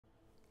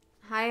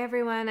Hi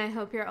everyone, I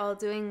hope you're all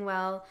doing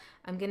well.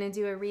 I'm going to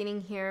do a reading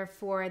here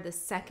for the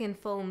second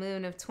full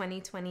moon of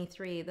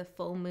 2023, the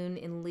full moon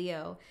in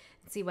Leo.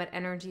 See what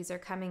energies are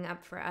coming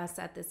up for us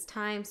at this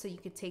time. So you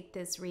could take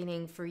this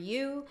reading for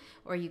you,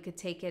 or you could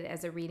take it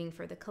as a reading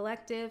for the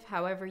collective,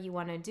 however you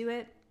want to do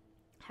it.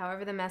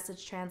 However the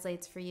message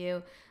translates for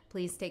you,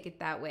 please take it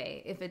that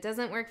way. If it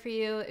doesn't work for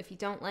you, if you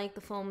don't like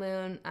the full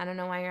moon, I don't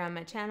know why you're on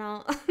my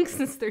channel, because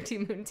it's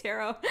 13 Moon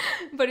Tarot.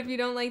 But if you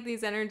don't like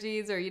these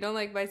energies or you don't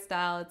like my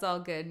style, it's all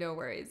good, no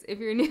worries. If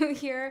you're new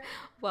here,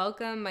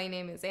 welcome. My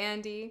name is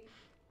Andy.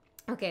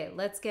 Okay,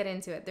 let's get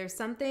into it. There's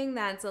something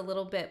that's a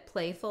little bit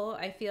playful,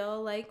 I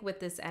feel like,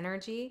 with this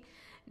energy.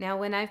 Now,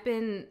 when I've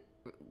been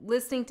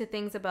listening to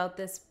things about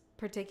this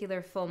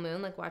particular full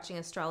moon, like watching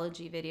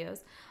astrology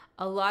videos,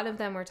 a lot of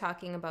them were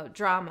talking about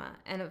drama.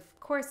 And of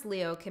course,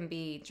 Leo can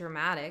be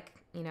dramatic,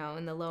 you know,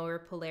 in the lower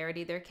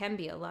polarity. There can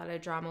be a lot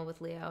of drama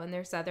with Leo, and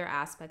there's other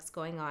aspects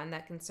going on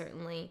that can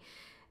certainly,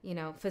 you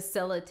know,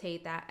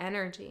 facilitate that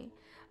energy.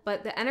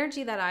 But the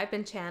energy that I've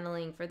been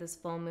channeling for this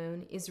full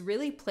moon is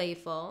really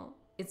playful.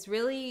 It's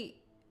really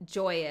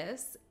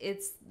joyous.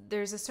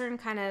 There's a certain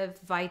kind of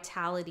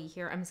vitality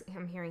here.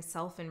 I'm hearing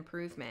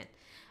self-improvement,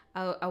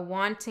 a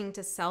wanting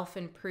to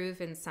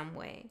self-improve in some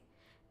way.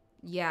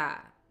 Yeah.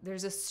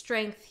 There's a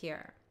strength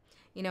here.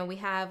 You know, we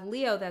have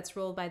Leo that's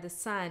ruled by the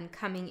sun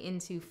coming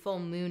into full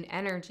moon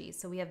energy.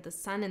 So we have the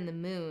sun and the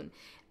moon,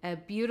 a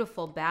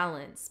beautiful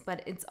balance,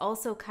 but it's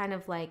also kind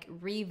of like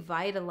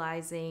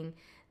revitalizing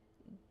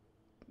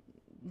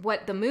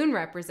what the moon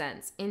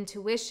represents: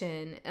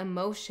 intuition,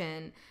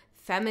 emotion,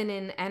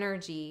 feminine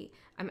energy.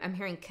 I'm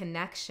hearing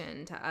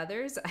connection to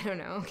others. I don't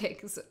know. Okay,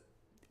 because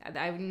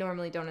I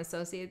normally don't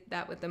associate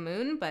that with the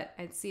moon, but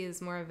I'd see it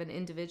as more of an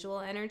individual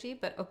energy.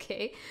 But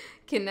okay,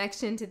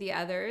 connection to the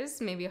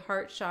others, maybe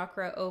heart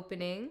chakra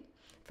opening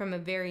from a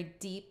very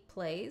deep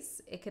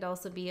place. It could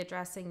also be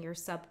addressing your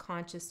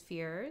subconscious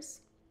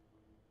fears.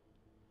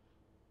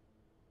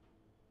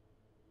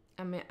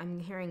 I'm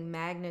hearing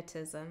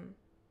magnetism.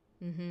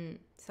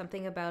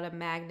 Something about a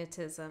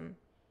magnetism.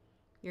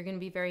 You're going to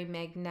be very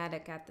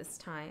magnetic at this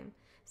time.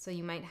 So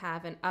you might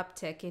have an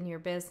uptick in your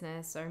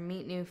business, or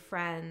meet new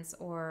friends,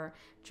 or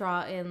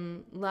draw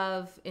in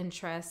love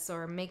interests,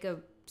 or make a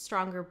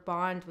stronger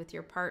bond with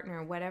your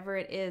partner. Whatever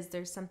it is,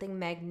 there's something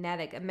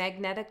magnetic, a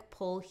magnetic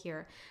pull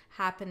here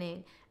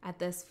happening at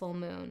this full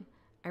moon.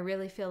 I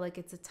really feel like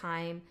it's a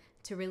time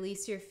to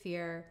release your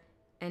fear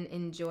and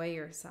enjoy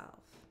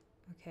yourself,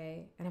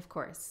 okay? And of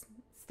course,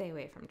 stay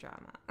away from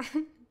drama.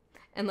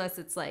 Unless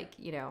it's like,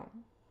 you know,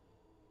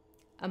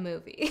 a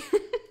movie.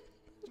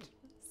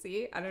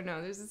 See, I don't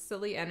know. There's a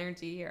silly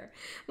energy here.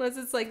 Unless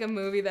it's like a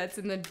movie that's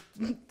in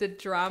the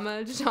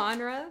drama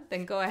genre,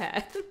 then go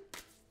ahead.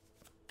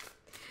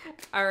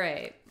 All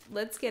right,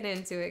 let's get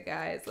into it,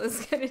 guys.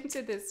 Let's get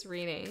into this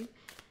reading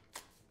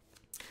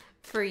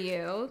for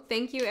you.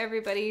 Thank you,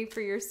 everybody,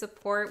 for your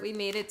support. We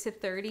made it to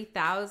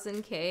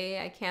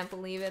 30,000K. I can't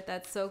believe it.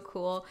 That's so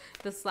cool.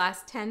 This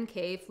last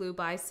 10K flew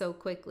by so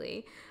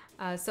quickly.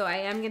 So I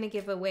am going to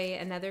give away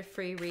another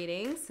free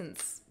reading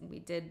since we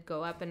did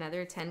go up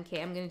another 10K.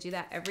 I'm going to do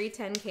that every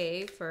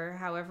 10K for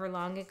however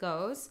long it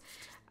goes.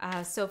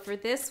 So for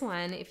this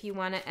one, if you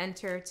want to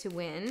enter to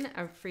win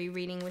a free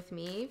reading with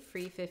me,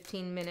 free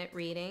 15-minute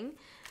reading,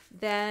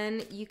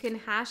 then you can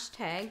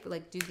hashtag,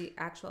 like do the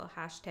actual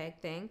hashtag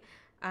thing,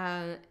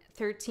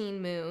 13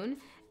 moon,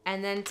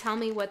 and then tell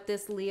me what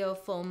this Leo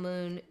full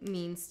moon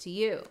means to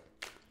you.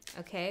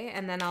 Okay,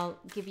 and then I'll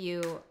give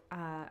you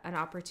an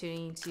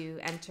opportunity to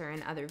enter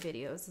in other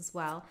videos as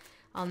well.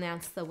 I'll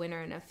announce the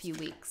winner in a few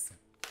weeks.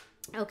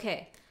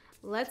 Okay,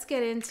 let's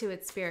get into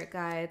it, spirit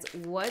guides.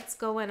 What's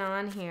going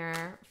on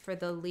here for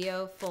the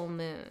Leo full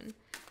moon?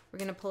 We're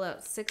going to pull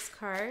out 6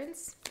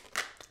 cards.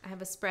 I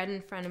have a spread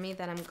in front of me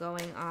that I'm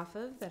going off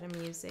of, that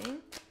I'm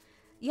using.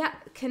 Yeah,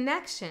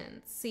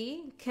 connection.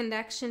 See?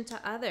 Connection to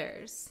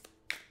others.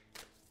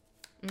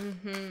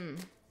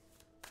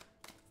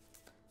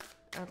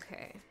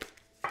 Okay.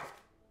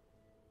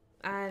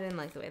 I didn't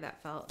like the way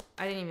that felt.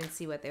 I didn't even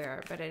see what they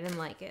are, but I didn't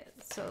like it.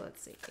 So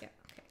let's see. Yeah,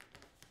 okay.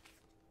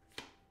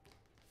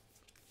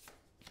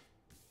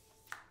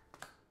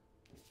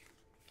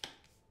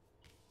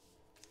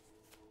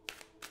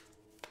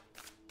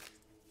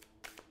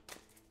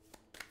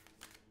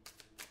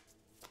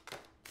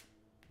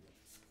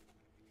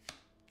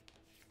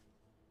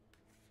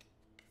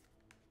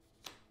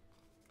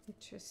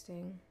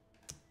 Interesting.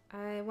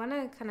 I want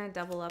to kind of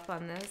double up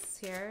on this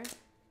here.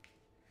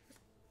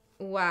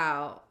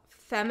 Wow.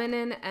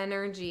 Feminine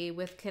energy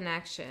with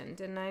connection.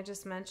 Didn't I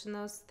just mention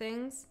those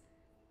things?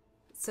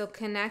 So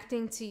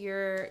connecting to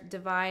your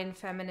divine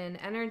feminine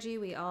energy.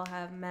 We all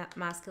have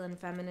masculine,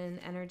 feminine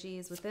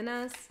energies within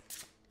us.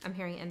 I'm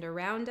hearing and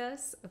around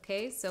us.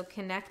 Okay, so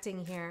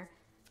connecting here.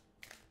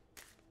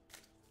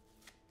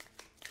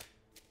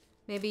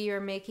 Maybe you're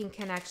making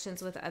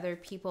connections with other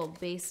people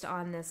based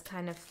on this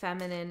kind of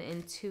feminine,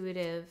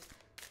 intuitive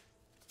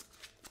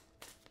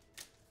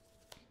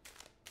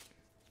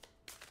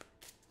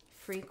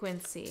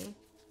frequency.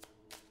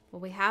 Well,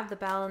 we have the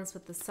balance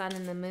with the sun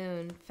and the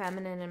moon,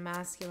 feminine and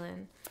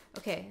masculine.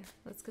 Okay,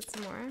 let's get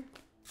some more.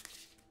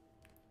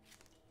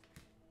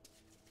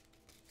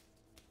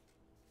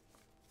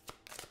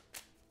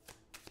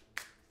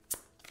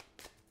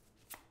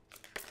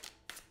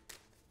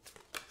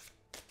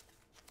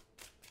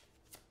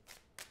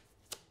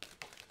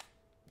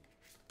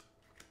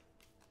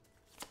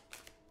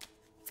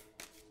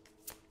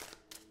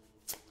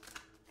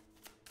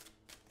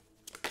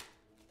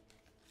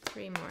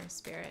 Three more,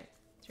 Spirit.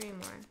 Three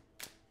more.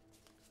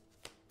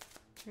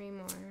 Three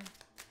more.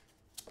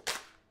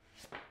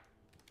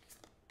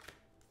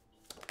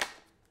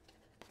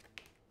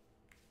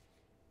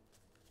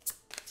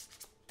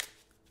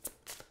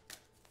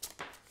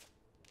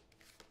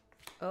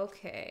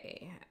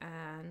 Okay,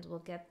 and we'll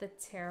get the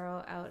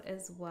tarot out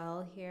as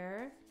well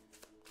here.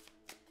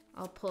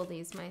 I'll pull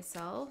these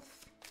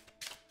myself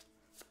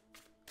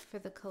for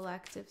the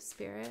collective,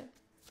 Spirit,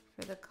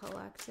 for the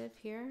collective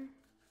here.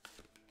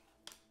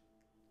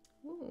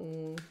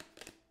 Ooh.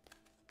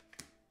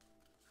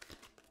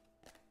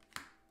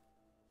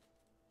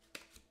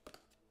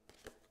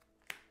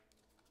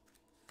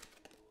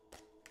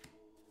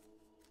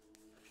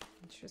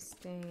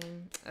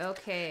 Interesting.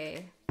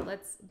 Okay,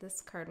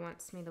 this card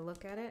wants me to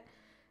look at it.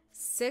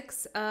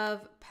 Six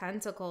of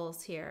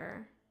Pentacles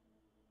here.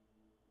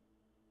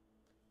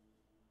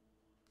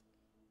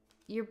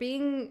 You're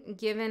being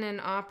given an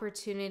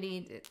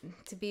opportunity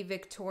to be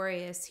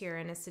victorious here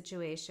in a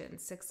situation.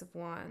 Six of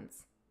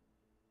Wands.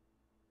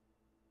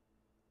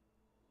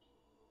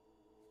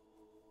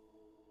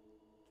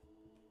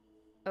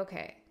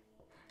 Okay,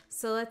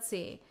 so let's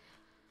see.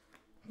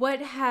 What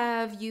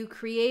have you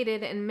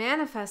created and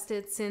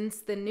manifested since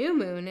the new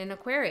moon in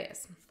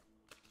Aquarius?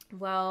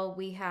 Well,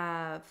 we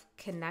have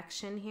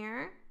connection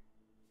here.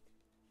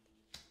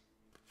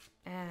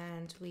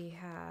 And we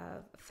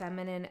have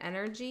feminine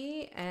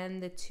energy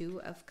and the Two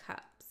of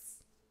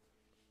Cups.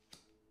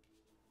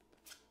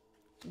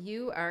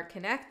 You are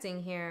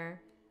connecting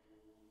here.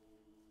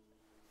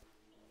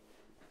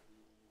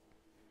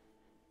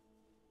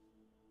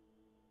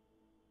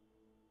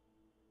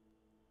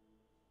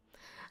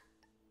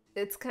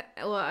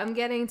 Well, I'm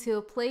getting to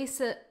a place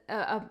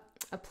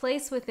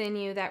within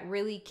you that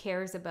really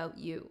cares about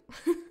you.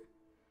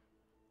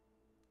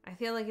 I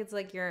feel like it's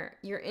like your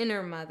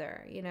inner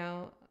mother, you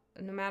know,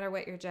 no matter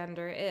what your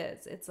gender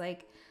is. It's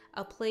like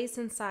a place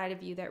inside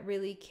of you that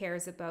really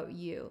cares about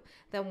you,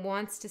 that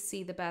wants to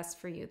see the best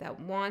for you, that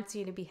wants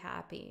you to be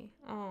happy.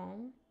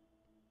 Oh,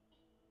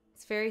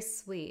 it's very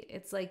sweet.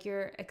 It's like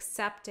you're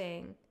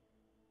accepting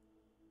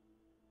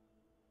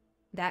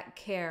that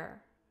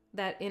care,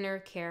 that inner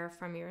care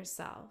from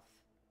yourself.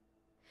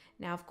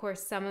 Now, of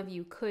course, some of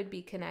you could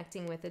be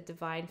connecting with a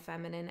divine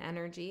feminine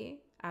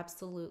energy.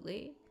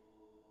 Absolutely.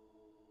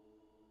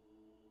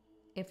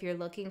 If you're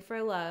looking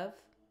for love,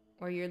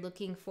 or you're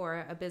looking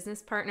for a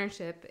business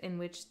partnership in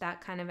which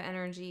that kind of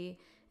energy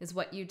is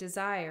what you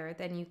desire,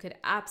 then you could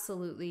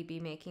absolutely be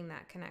making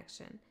that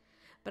connection.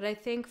 But I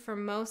think for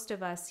most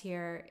of us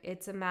here,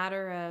 it's a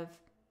matter of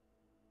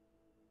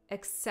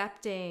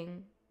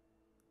accepting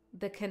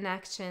the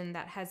connection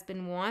that has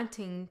been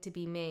wanting to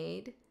be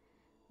made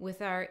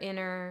with our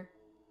inner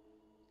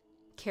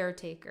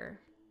caretaker.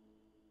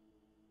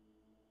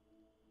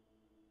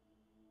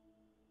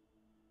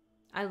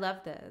 I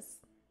love this.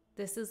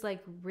 This is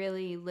like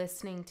really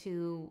listening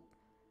to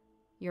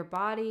your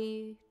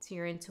body, to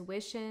your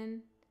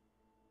intuition,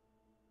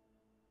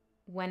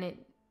 when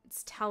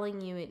it's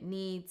telling you it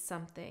needs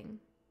something.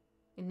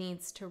 It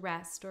needs to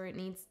rest, or it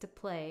needs to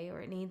play,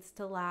 or it needs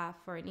to laugh,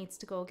 or it needs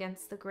to go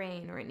against the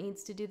grain, or it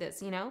needs to do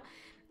this, you know?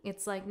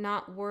 It's like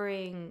not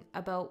worrying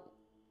about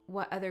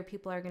what other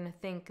people are going to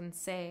think and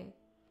say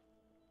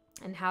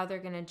and how they're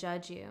going to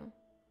judge you.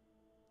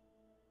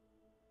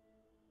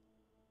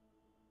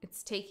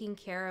 It's taking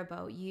care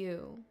about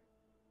you.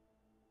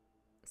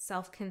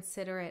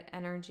 Self-considerate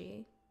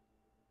energy.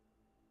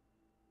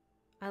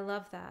 I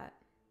love that.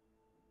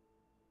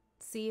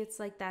 See, it's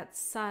like that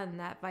sun,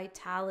 that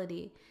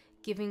vitality,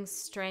 giving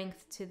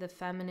strength to the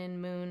feminine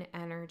moon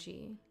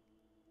energy.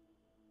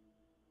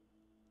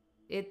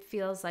 It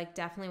feels like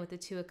definitely with the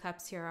Two of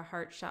Cups here, a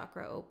heart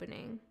chakra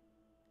opening.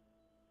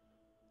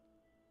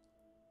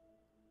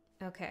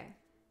 Okay.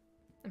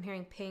 I'm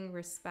hearing paying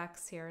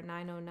respects here,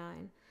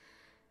 909.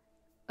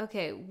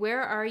 Okay,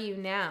 where are you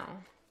now?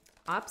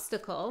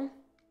 Obstacle.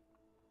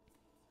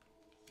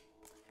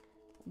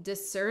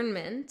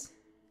 Discernment.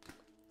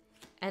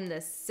 And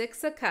the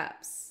Six of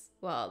Cups.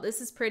 Well,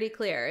 this is pretty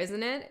clear,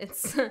 isn't it?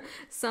 It's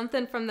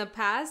something from the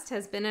past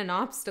has been an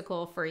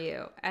obstacle for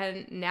you.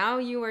 And now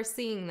you are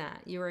seeing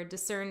that. You are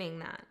discerning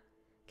that.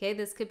 Okay,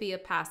 this could be a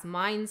past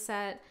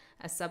mindset,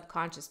 a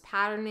subconscious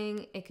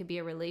patterning. It could be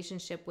a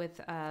relationship with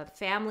a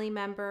family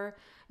member.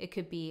 It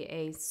could be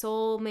a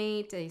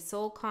soulmate, a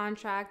soul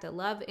contract, a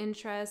love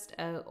interest,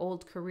 an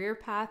old career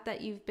path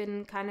that you've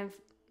been kind of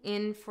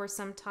in for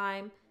some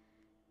time.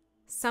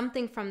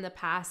 Something from the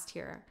past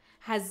here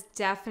has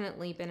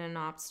definitely been an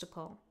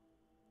obstacle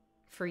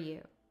for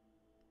you.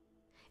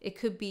 It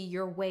could be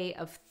your way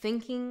of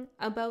thinking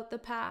about the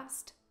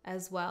past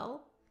as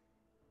well.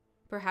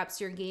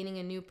 Perhaps you're gaining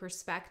a new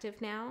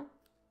perspective now.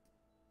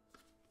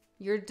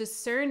 You're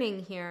discerning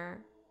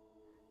here.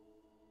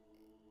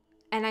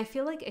 And I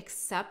feel like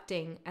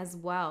accepting as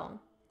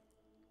well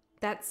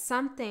that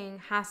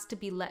something has to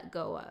be let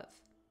go of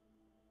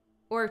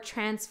or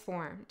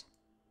transformed,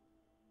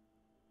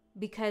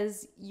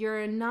 because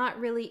you're not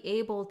really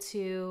able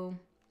to,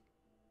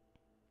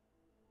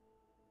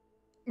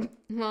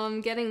 well,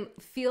 I'm getting,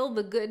 feel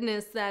the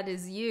goodness that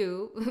is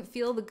you,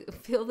 feel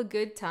the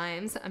good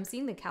times. I'm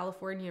seeing the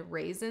California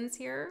raisins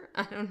here.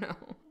 I don't know.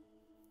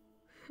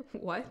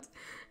 What?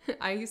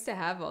 I used to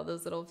have all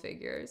those little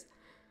figures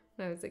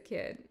when I was a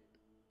kid.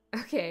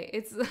 Okay,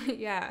 it's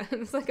yeah,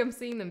 it's like I'm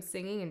seeing them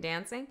singing and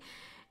dancing.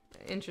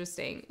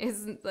 Interesting.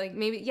 It's like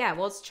maybe, yeah,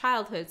 well, it's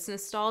childhood, it's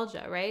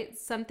nostalgia, right?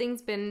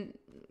 Something's been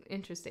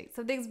interesting.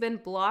 Something's been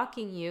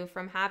blocking you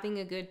from having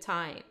a good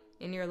time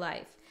in your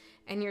life,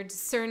 and you're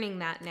discerning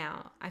that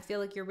now. I feel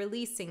like you're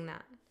releasing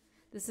that.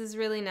 This is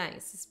really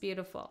nice. It's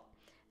beautiful.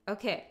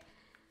 Okay.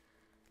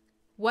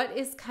 What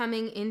is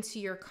coming into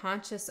your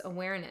conscious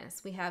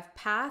awareness? We have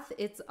Path,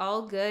 It's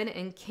All Good,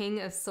 and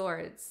King of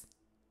Swords.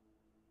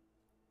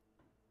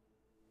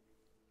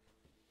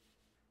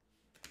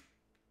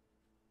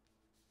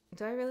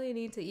 Do I really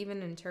need to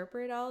even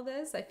interpret all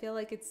this? I feel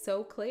like it's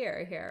so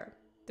clear here.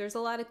 There's a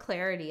lot of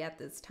clarity at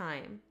this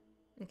time.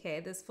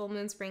 Okay, this full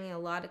moon's bringing a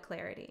lot of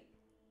clarity.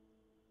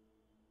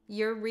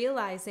 You're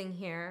realizing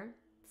here,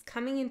 it's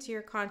coming into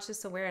your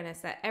conscious awareness,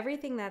 that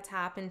everything that's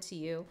happened to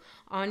you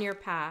on your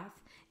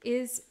path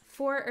is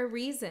for a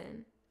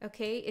reason.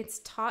 Okay, it's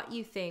taught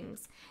you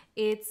things.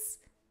 It's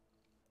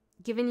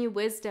given you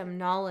wisdom,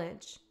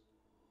 knowledge.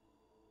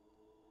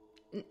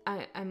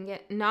 I'm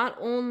getting not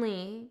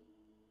only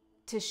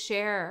to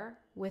share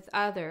with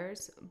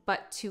others,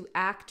 but to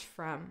act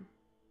from.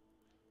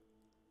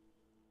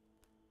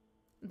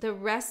 The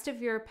rest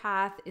of your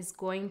path is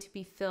going to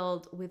be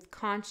filled with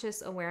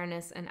conscious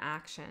awareness and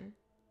action.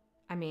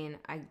 I mean,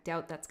 I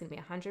doubt that's going to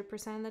be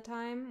 100% of the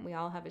time. We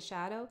all have a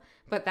shadow,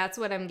 but that's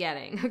what I'm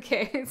getting.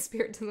 Okay.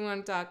 Spirit doesn't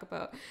want to talk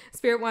about.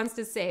 Spirit wants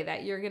to say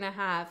that you're going to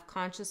have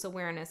conscious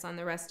awareness on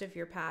the rest of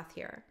your path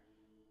here.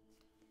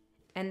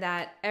 And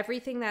that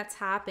everything that's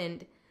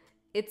happened,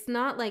 it's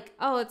not like,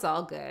 oh, it's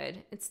all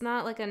good. It's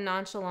not like a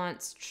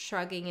nonchalant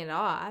shrugging it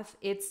off.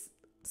 It's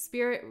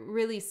Spirit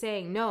really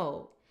saying,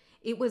 no,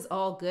 it was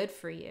all good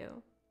for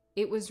you.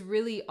 It was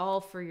really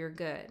all for your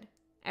good.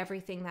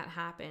 Everything that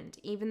happened,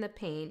 even the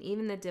pain,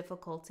 even the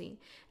difficulty.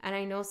 And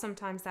I know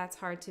sometimes that's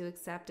hard to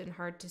accept and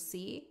hard to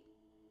see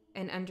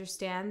and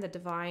understand the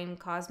divine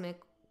cosmic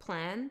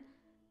plan.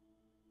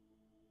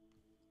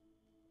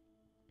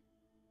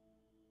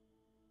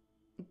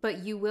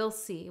 But you will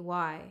see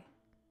why.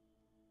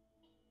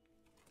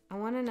 I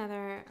want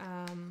another,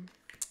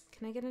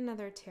 can I get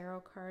another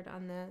tarot card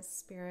on this,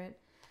 Spirit?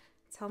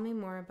 Tell me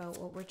more about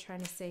what we're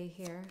trying to say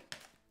here.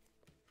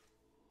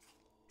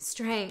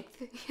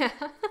 Strength. Yeah,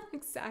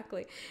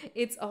 exactly.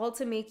 It's all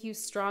to make you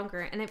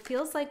stronger. And it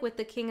feels like with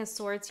the King of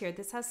Swords here,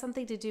 this has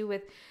something to do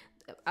with,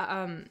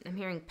 I'm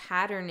hearing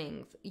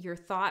patterning, your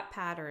thought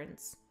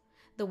patterns,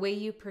 the way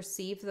you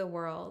perceive the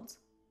world,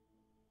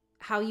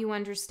 how you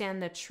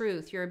understand the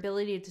truth, your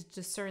ability to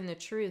discern the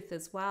truth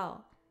as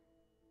well.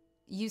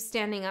 You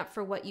standing up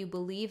for what you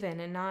believe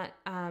in and not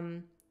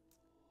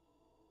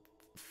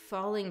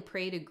falling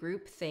prey to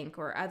groupthink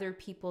or other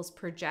people's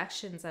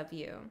projections of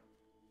you.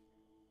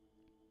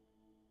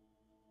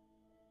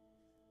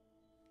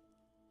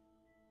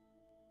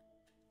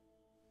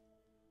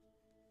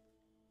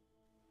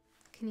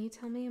 Can you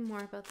tell me more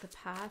about the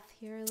path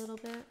here a little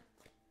bit?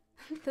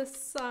 The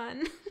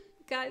sun.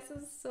 Guys,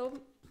 this is so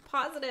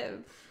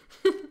positive.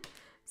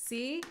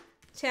 See?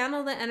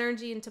 Channel the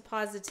energy into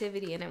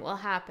positivity and it will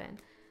happen.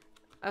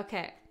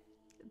 Okay,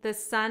 the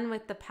sun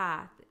with the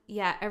path.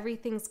 Yeah,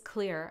 everything's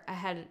clear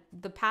ahead.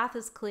 The path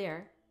is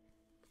clear.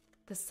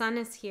 The sun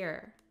is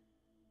here.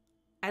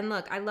 And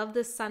look, I love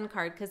this sun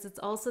card because it's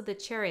also the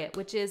Chariot,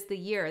 which is the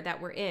year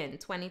that we're in.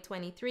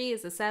 2023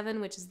 is the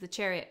 7, which is the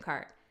Chariot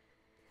card.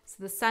 So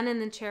the sun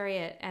and the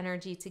Chariot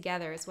energy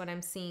together is what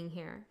I'm seeing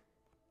here.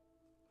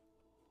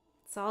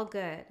 It's all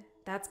good.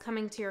 That's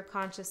coming to your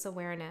conscious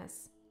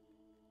awareness.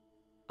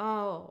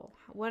 Oh,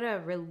 what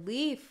a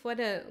relief. What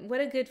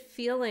a good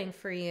feeling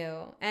for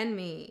you and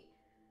me.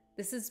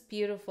 This is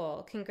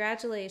beautiful.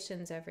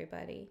 Congratulations,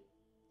 everybody.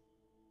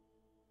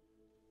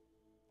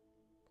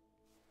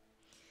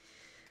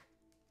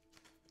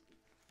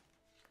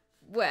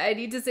 What, I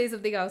need to say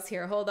something else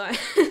here. Hold on.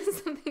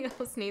 Something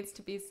else needs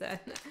to be said.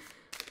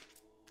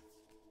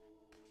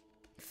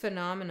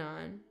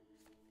 Phenomenon.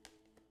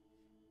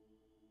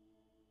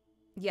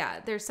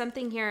 Yeah, there's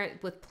something here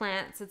with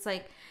plants. It's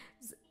like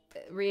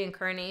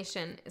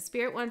reincarnation.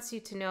 Spirit wants you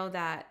to know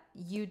that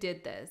you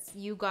did this.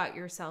 You got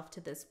yourself to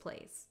this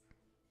place.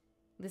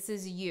 This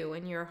is you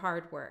and your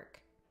hard work.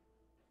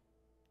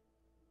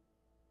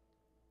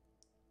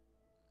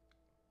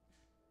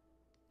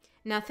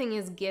 Nothing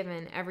is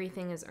given.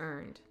 Everything is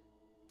earned.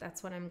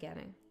 That's what I'm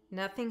getting.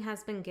 Nothing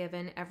has been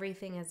given.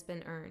 Everything has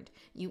been earned.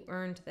 You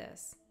earned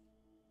this.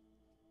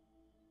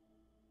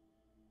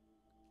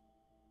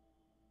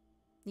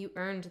 You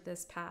earned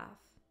this path.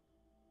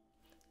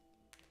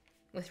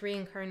 With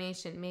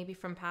reincarnation, maybe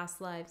from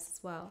past lives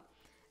as well.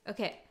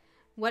 Okay,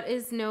 what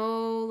is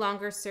no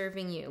longer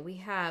serving you? We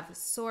have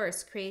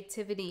Source,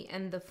 creativity,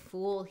 and the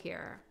Fool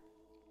here.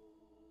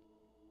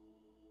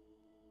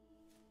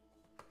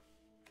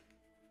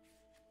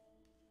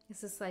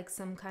 Is this like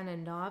some kind of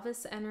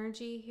novice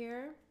energy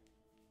here?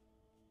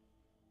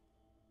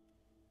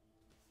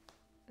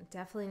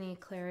 Definitely need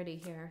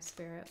clarity here,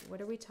 Spirit. What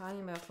are we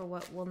talking about for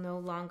what will no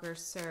longer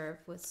serve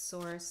with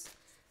Source,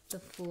 the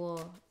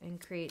Fool,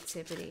 and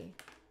creativity?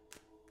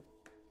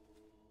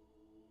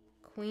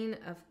 Queen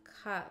of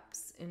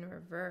Cups in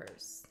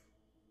reverse.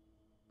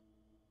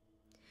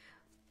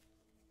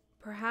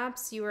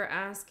 Perhaps you are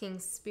asking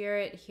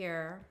Spirit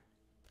here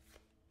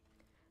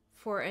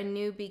for a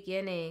new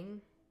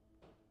beginning.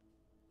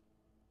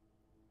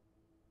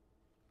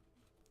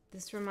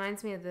 This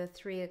reminds me of the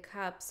Three of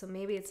Cups, so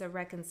maybe it's a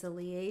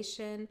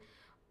reconciliation,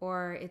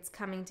 or it's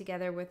coming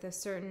together with a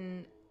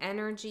certain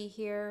energy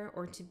here,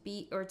 or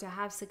to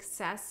have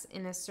success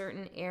in a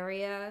certain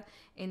area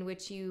in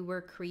which you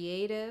were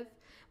creative.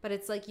 But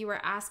it's like you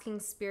were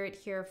asking Spirit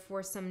here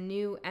for some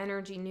new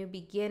energy, new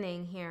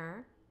beginning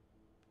here.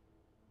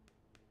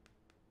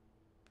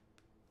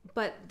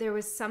 But there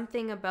was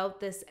something about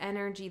this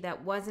energy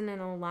that wasn't in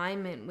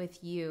alignment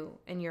with you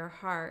and your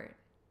heart.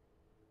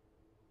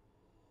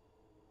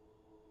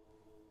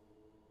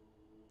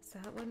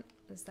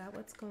 Is that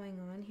what's going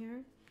on here?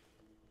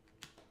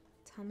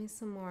 Tell me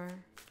some more.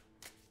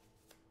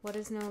 What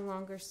is no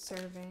longer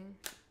serving?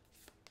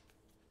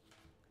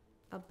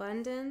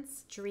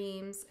 Abundance,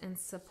 dreams, and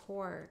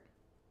support.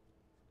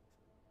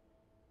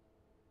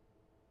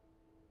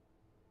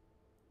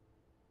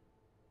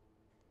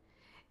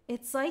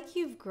 It's like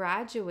you've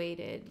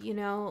graduated, you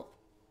know.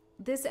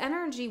 This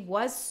energy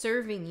was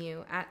serving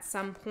you at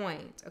some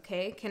point,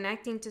 okay?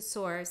 Connecting to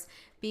Source,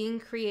 being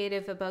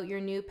creative about your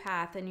new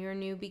path and your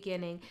new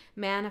beginning,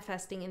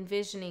 manifesting,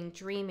 envisioning,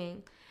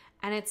 dreaming.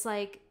 And it's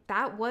like,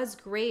 that was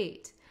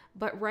great.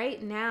 But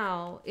right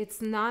now,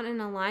 it's not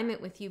in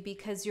alignment with you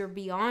because you're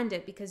beyond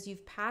it, because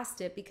you've passed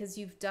it, because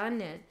you've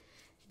done it.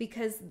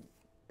 Because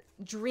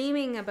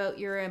dreaming about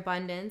your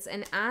abundance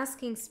and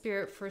asking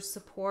Spirit for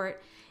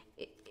support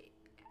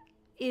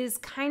is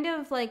kind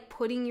of like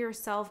putting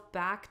yourself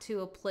back to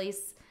a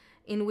place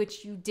in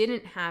which you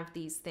didn't have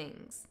these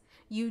things.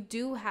 You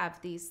do have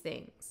these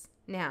things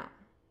now.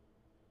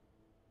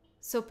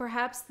 So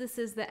perhaps this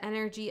is the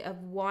energy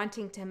of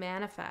wanting to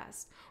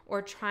manifest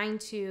or trying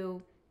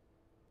to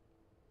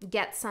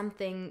get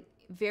something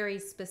very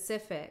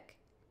specific,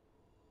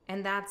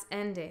 and that's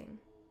ending.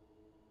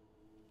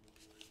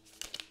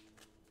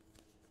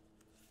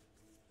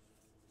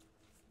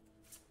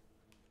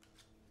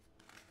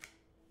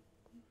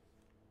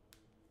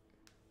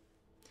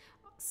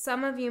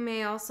 Some of you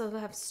may also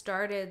have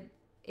started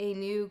a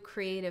new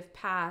creative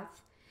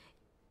path.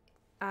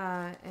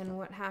 And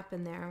what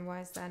happened there?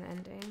 Why is that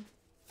ending?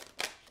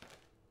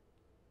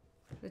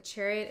 The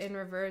Chariot in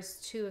reverse,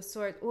 Two of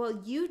Swords.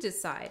 Well, you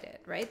decided,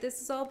 right?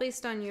 This is all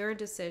based on your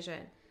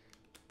decision.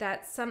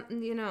 That's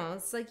something, you know,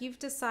 it's like you've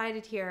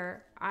decided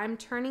here, I'm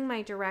turning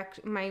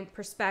my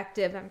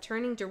perspective, I'm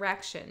turning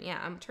direction. Yeah,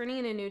 I'm turning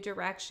in a new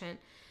direction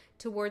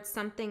towards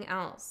something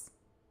else.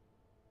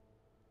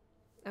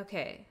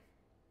 Okay.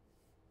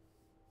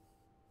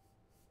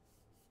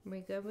 Are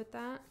we good with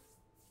that?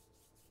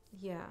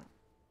 Yeah.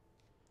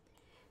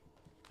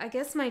 I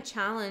guess my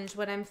challenge,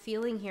 what I'm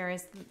feeling here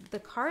is the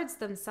cards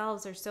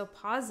themselves are so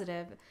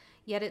positive,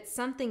 yet it's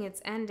something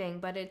it's ending,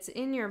 but it's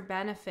in your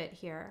benefit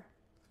here.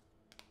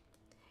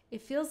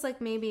 It feels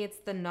like maybe it's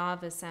the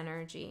novice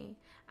energy,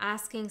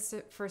 asking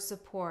for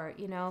support,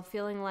 you know,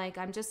 feeling like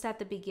I'm just at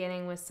the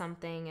beginning with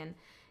something, and,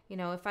 you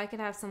know, if I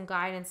could have some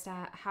guidance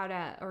to how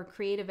to, or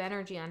creative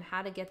energy on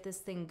how to get this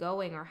thing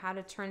going or how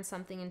to turn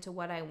something into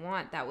what I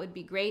want, that would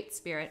be great,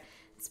 Spirit.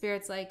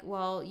 Spirit's like,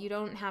 well, you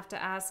don't have to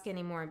ask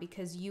anymore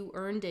because you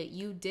earned it.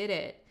 You did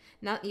it.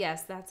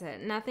 Yes, that's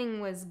it.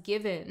 Nothing was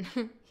given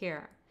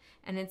here.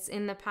 And it's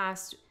in the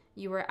past,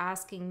 you were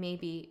asking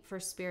maybe for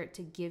Spirit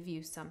to give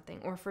you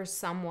something or for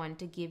someone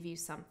to give you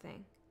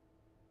something.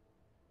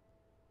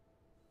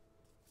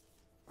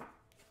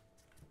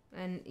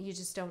 And you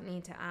just don't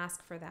need to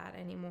ask for that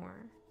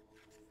anymore.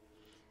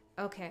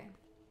 Okay.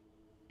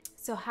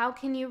 So how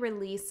can you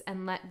release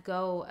and let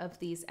go of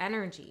these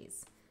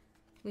energies?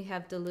 We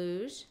have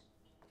Deluge.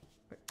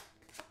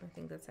 I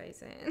think that's how you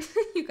say it.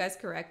 You guys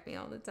correct me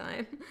all the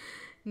time.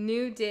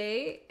 New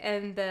Day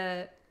and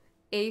the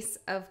Ace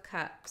of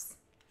Cups.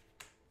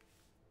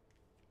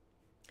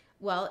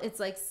 Well, it's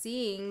like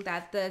seeing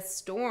that the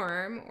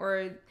storm,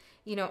 or,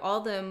 you know,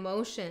 all the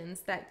emotions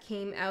that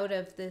came out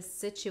of this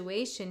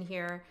situation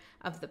here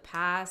of the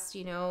past,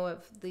 you know,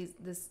 of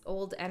this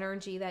old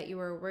energy that you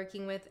were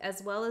working with,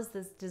 as well as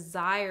this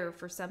desire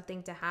for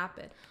something to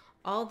happen.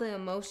 All the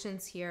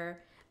emotions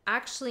here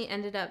actually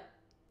ended up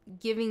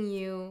giving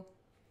you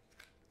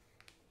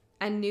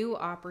a new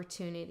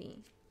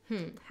opportunity.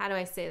 How do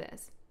I say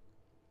this?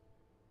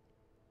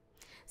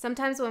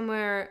 Sometimes when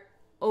we're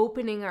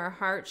opening our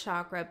heart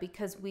chakra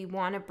because we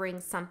want to bring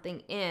something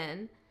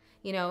in,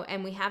 you know,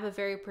 and we have a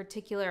very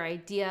particular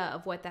idea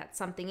of what that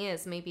something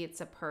is. Maybe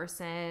it's a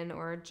person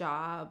or a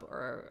job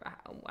or,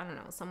 I don't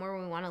know, somewhere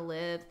we want to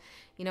live.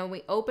 You know,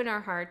 we open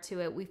our heart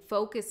to it. We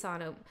focus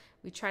on it.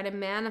 We try to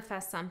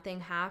manifest something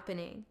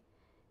happening.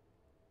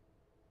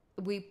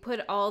 We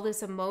put all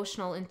this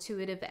emotional,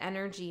 intuitive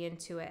energy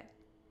into it.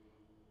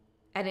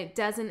 And it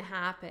doesn't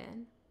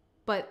happen.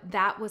 But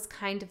that was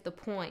kind of the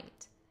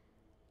point.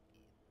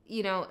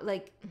 You know,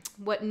 like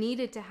what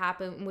needed to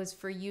happen was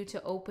for you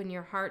to open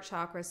your heart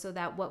chakra so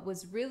that what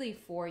was really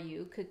for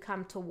you could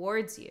come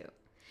towards you.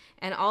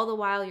 And all the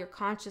while your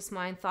conscious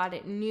mind thought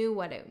it knew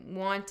what it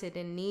wanted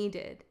and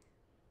needed,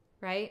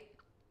 right?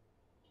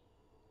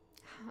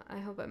 I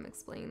hope I'm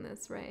explaining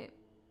this right.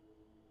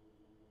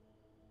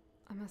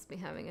 I must be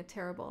having a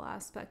terrible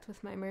aspect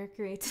with my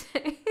Mercury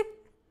today.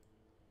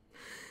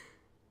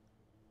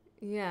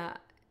 Yeah.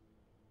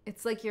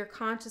 It's like your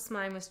conscious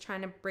mind was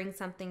trying to bring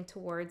something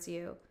towards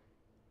you.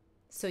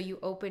 So you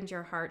opened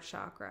your heart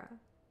chakra.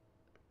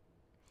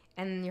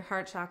 And your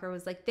heart chakra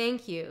was like,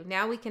 thank you.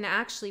 Now we can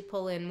actually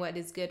pull in what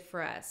is good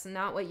for us,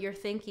 not what you're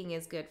thinking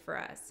is good for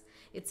us.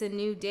 It's a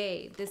new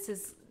day. This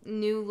is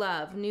new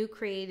love, new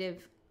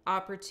creative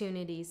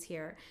opportunities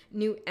here,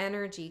 new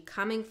energy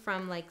coming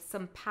from like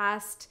some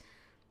past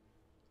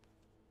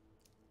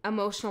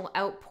emotional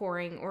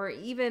outpouring or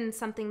even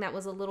something that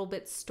was a little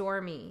bit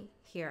stormy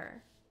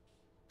here.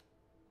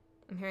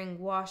 I'm hearing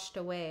washed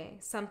away,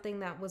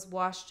 something that was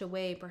washed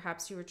away.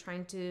 Perhaps you were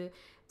trying to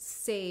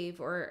save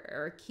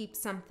or keep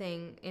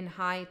something in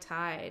high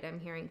tide. I'm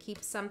hearing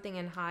keep something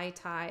in high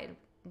tide.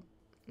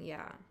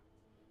 Yeah.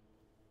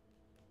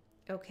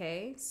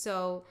 Okay,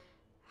 so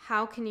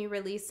how can you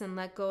release and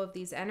let go of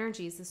these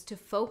energies is to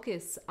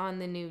focus on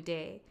the new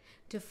day,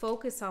 to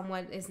focus on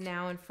what is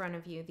now in front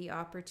of you, the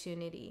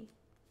opportunity.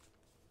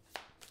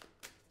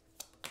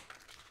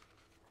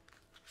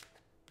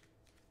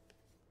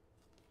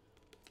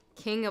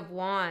 King of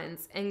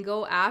Wands, and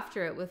go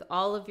after it with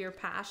all of your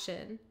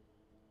passion,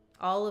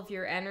 all of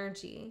your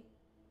energy.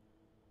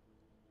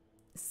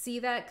 See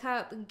that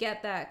cup?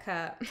 Get that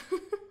cup.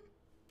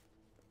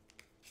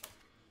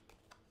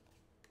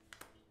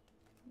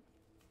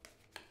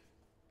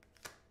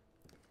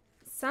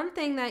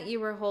 Something that you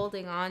were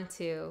holding on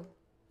to,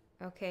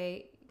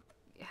 okay,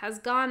 has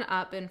gone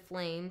up in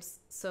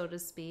flames, so to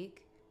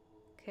speak.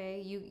 Okay,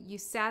 you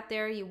sat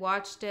there, you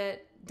watched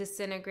it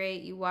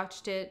disintegrate, you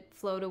watched it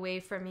float away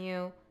from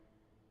you,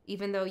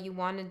 even though you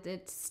wanted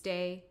it to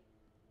stay.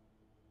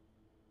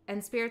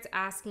 And Spirit's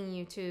asking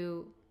you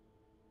to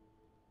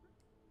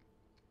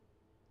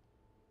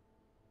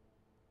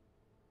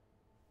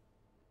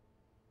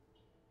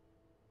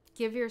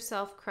give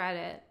yourself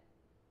credit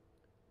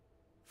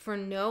for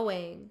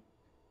knowing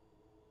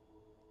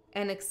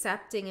and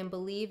accepting and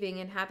believing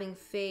and having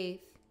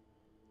faith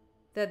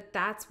that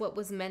that's what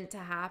was meant to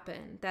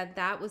happen, that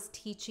that was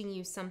teaching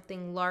you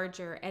something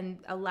larger and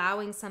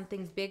allowing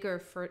something bigger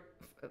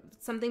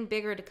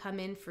to come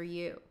in for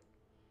you.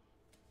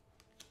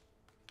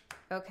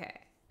 Okay.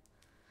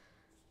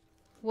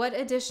 What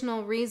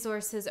additional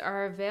resources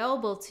are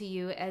available to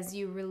you as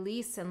you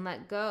release and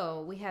let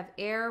go? We have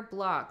air,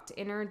 blocked,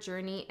 inner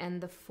journey, and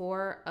the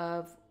Four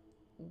of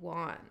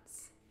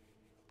Wands.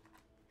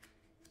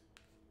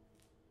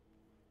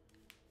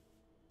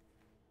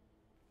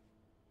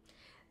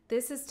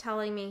 This is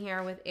telling me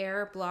here with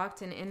air,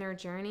 blocked, and inner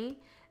journey,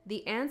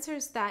 the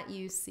answers that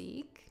you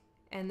seek,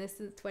 and this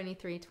is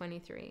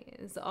 2323,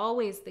 is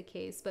always the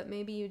case, but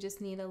maybe you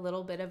just need a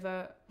little bit of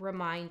a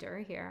reminder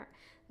here.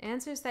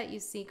 Answers that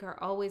you seek are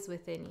always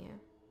within you.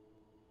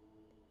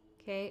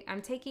 Okay,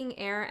 I'm taking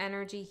air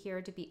energy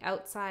here to be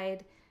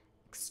outside,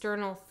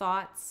 external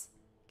thoughts,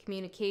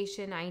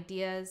 communication,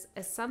 ideas,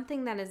 as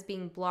something that is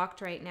being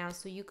blocked right now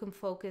so you can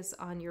focus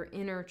on your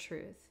inner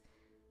truth.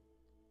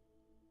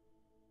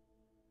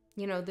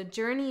 You know, the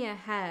journey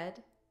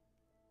ahead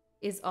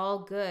is all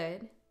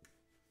good.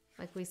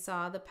 Like we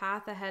saw, the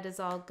path ahead is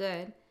all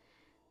good.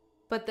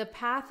 But the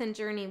path and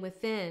journey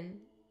within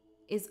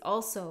is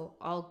also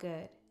all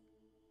good.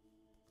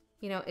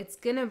 You know, it's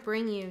going to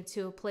bring you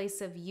to a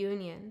place of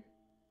union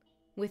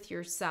with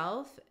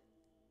yourself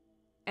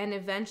and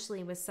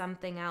eventually with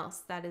something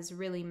else that is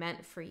really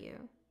meant for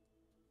you.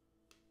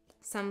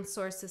 Some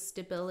source of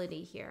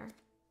stability here.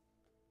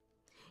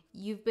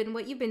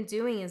 What you've been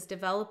doing is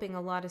developing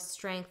a lot of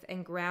strength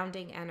and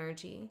grounding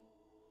energy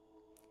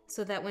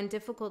so that when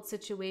difficult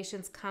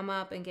situations come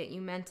up and get you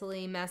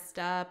mentally messed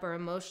up or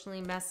emotionally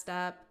messed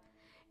up,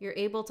 you're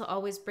able to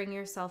always bring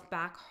yourself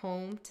back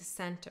home to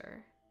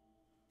center,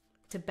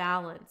 to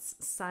balance,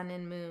 sun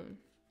and moon.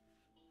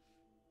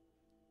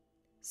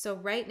 So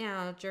right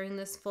now, during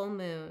this full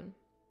moon,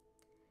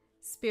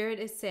 Spirit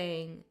is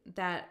saying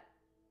that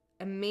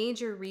a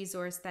major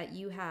resource that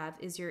you have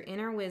is your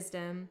inner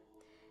wisdom,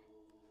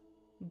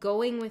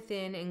 going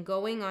within and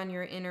going on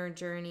your inner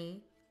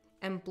journey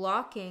and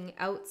blocking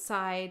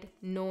outside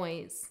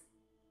noise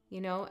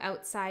you know,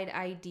 outside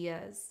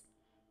ideas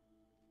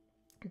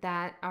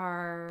that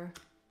are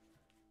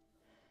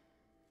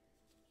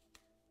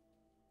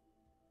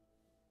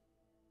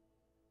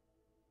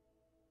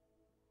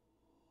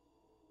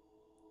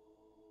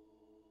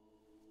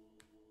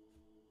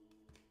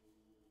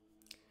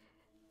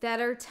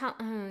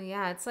oh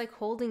yeah, it's like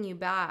holding you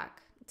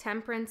back.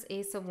 Temperance,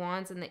 Ace of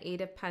Wands, and the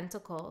Eight of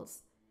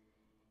Pentacles.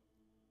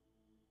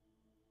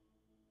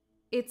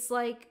 It's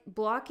like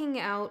blocking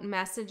out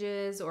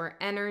messages or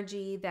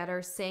energy that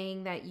are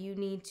saying that you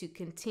need to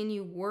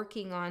continue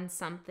working on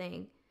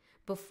something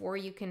before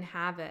you can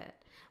have it,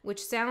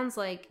 which sounds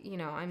like, you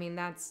know, I mean,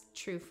 that's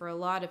true for a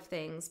lot of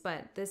things,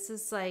 but this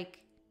is like,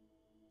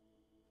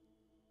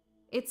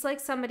 it's like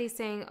somebody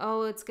saying,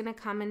 oh, it's going to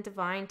come in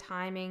divine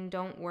timing.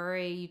 Don't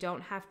worry. You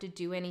don't have to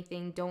do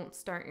anything. Don't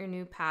start your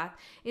new path.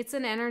 It's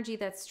an energy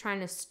that's trying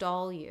to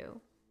stall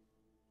you.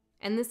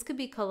 And this could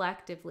be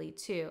collectively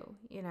too,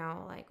 you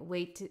know, like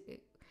wait to,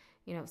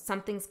 you know,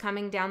 something's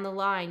coming down the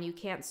line. You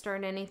can't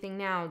start anything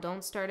now.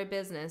 Don't start a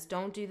business.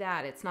 Don't do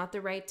that. It's not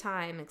the right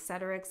time,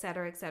 etc.,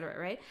 etc., etc.,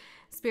 right?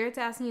 Spirit's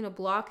asking you to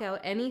block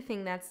out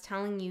anything that's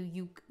telling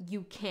you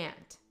you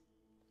can't.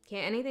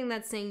 Okay, anything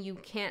that's saying you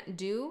can't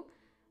do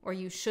or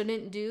you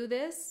shouldn't do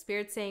this.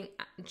 Spirit's saying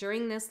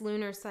during this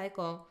lunar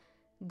cycle,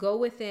 go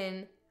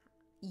within.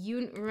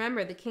 You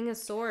remember the King of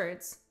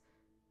Swords.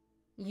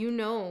 You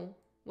know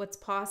what's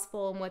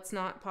possible and what's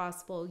not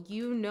possible.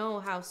 You know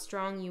how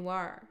strong you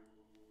are.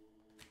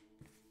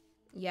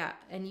 Yeah,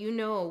 and you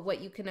know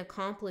what you can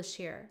accomplish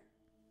here.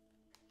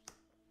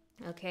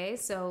 Okay,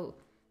 so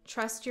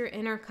trust your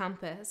inner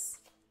compass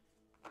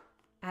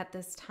at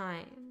this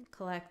time,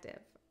 collective.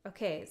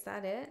 Okay, is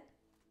that it?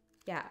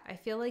 Yeah, I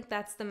feel like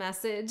that's the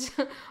message.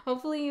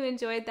 Hopefully you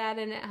enjoyed that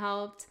and it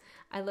helped.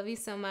 I love you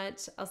so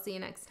much. I'll see you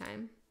next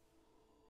time.